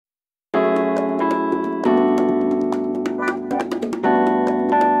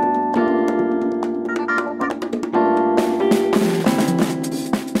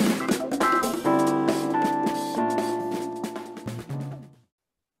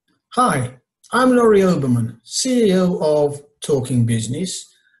Hi, I'm Laurie Oberman, CEO of Talking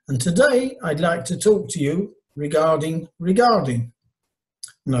Business, and today I'd like to talk to you regarding.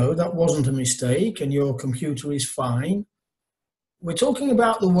 No, that wasn't a mistake, and your computer is fine. We're talking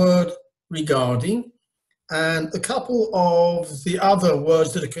about the word regarding, and a couple of the other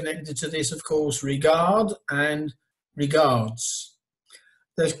words that are connected to this, of course, regard and regards.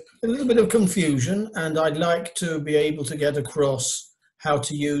 There's a little bit of confusion, and I'd like to be able to get across how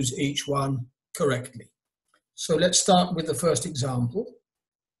to use each one correctly. So let's start with the first example.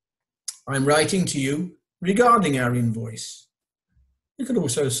 I'm writing to you regarding our invoice. You could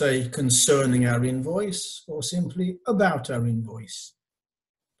also say concerning our invoice or simply about our invoice.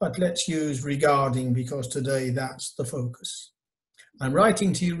 But let's use regarding because today that's the focus. I'm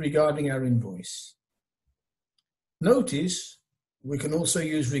writing to you regarding our invoice. Notice we can also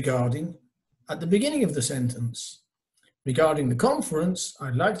use regarding at the beginning of the sentence. Regarding the conference,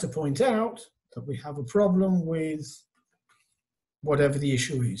 I'd like to point out that we have a problem with whatever the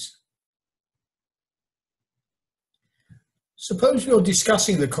issue is. Suppose you're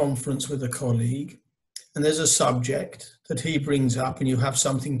discussing the conference with a colleague and there's a subject that he brings up and you have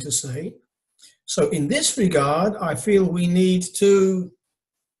something to say. So in this regard, I feel we need to,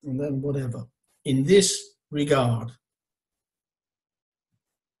 and then whatever, in this regard.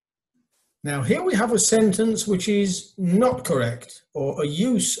 Now here we have a sentence which is not correct, or a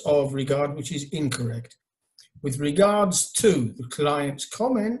use of regard which is incorrect. With regards to the client's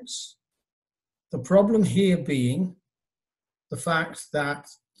comments, the problem here being the fact that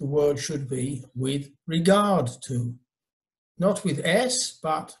the word should be with regard to, not with S,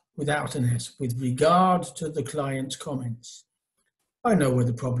 but without an S, with regard to the client's comments. I know where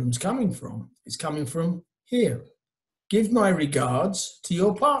the problem's coming from. It's coming from here. Give my regards to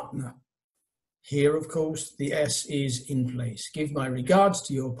your partner. Here, of course, the S is in place. Give my regards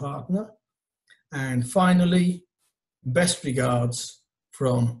to your partner. And finally, best regards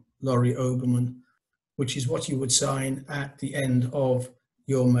from Laurie Oberman, which is what you would sign at the end of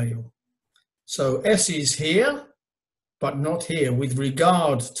your mail. So S is here, but not here. With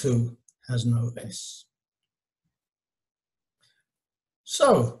regard to has no S.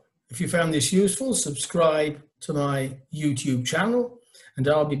 So, if you found this useful, subscribe to my YouTube channel. And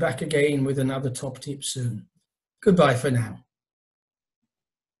I'll be back again with another top tip soon. Goodbye for now.